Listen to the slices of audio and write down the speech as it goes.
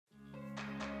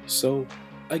So,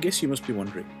 I guess you must be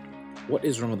wondering, what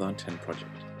is Ramadan Tent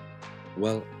Project?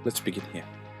 Well, let's begin here.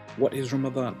 What is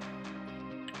Ramadan?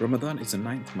 Ramadan is the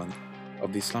 9th month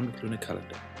of the Islamic lunar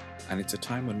calendar, and it's a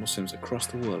time when Muslims across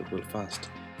the world will fast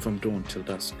from dawn till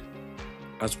dusk.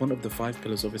 As one of the 5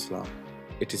 pillars of Islam,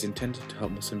 it is intended to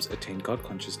help Muslims attain God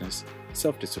consciousness,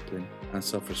 self-discipline, and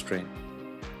self-restraint.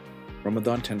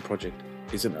 Ramadan Tent Project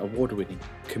is an award-winning,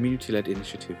 community-led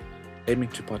initiative aiming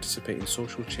to participate in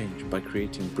social change by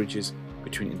creating bridges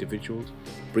between individuals,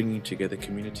 bringing together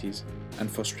communities, and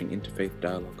fostering interfaith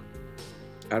dialogue.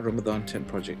 At Ramadan Tent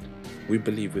Project, we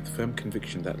believe with firm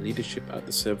conviction that leadership at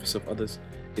the service of others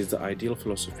is the ideal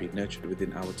philosophy nurtured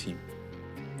within our team.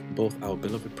 Both our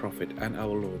beloved Prophet and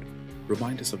our Lord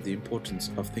remind us of the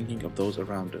importance of thinking of those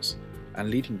around us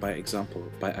and leading by example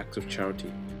by acts of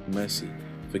charity, mercy,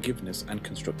 forgiveness, and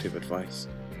constructive advice.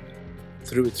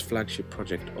 Through its flagship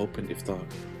project Open Iftar,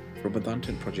 Ramadan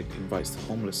Tent Project invites the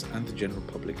homeless and the general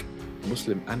public,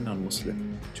 Muslim and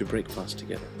non-Muslim, to break fast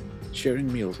together,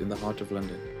 sharing meals in the heart of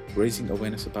London, raising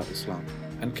awareness about Islam,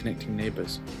 and connecting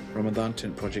neighbours. Ramadan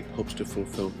Tent Project hopes to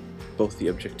fulfill both the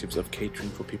objectives of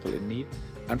catering for people in need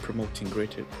and promoting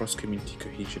greater cross-community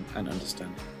cohesion and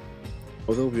understanding.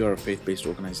 Although we are a faith-based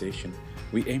organisation,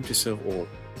 we aim to serve all,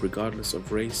 regardless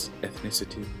of race,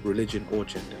 ethnicity, religion or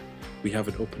gender. We have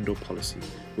an open door policy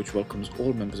which welcomes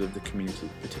all members of the community,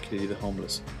 particularly the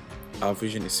homeless. Our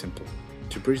vision is simple: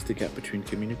 to bridge the gap between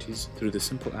communities through the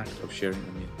simple act of sharing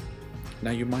a meal.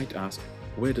 Now you might ask,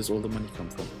 where does all the money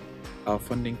come from? Our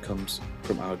funding comes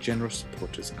from our generous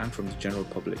supporters and from the general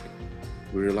public.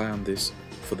 We rely on this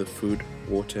for the food,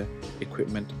 water,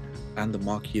 equipment, and the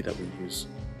marquee that we use.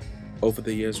 Over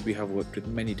the years, we have worked with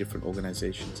many different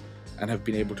organizations and have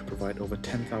been able to provide over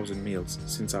 10,000 meals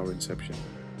since our inception.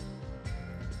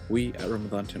 We at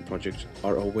Ramadan Tent Project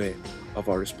are aware of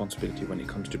our responsibility when it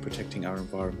comes to protecting our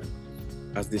environment,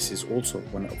 as this is also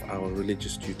one of our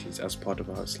religious duties as part of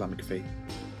our Islamic faith.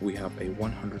 We have a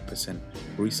 100%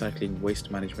 recycling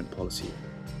waste management policy.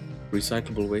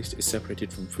 Recyclable waste is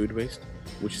separated from food waste,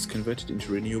 which is converted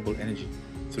into renewable energy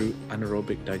through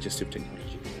anaerobic digestive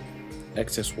technology.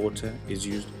 Excess water is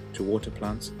used to water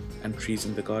plants and trees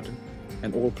in the garden,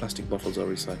 and all plastic bottles are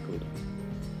recycled.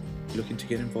 Looking to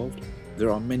get involved? There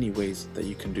are many ways that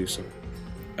you can do so,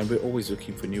 and we're always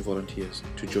looking for new volunteers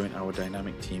to join our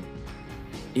dynamic team.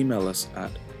 Email us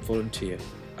at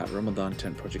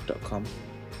volunteer@ramadantentproject.com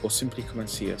or simply come and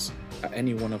see us at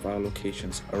any one of our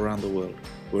locations around the world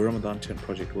where Ramadan Tent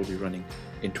Project will be running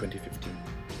in 2015.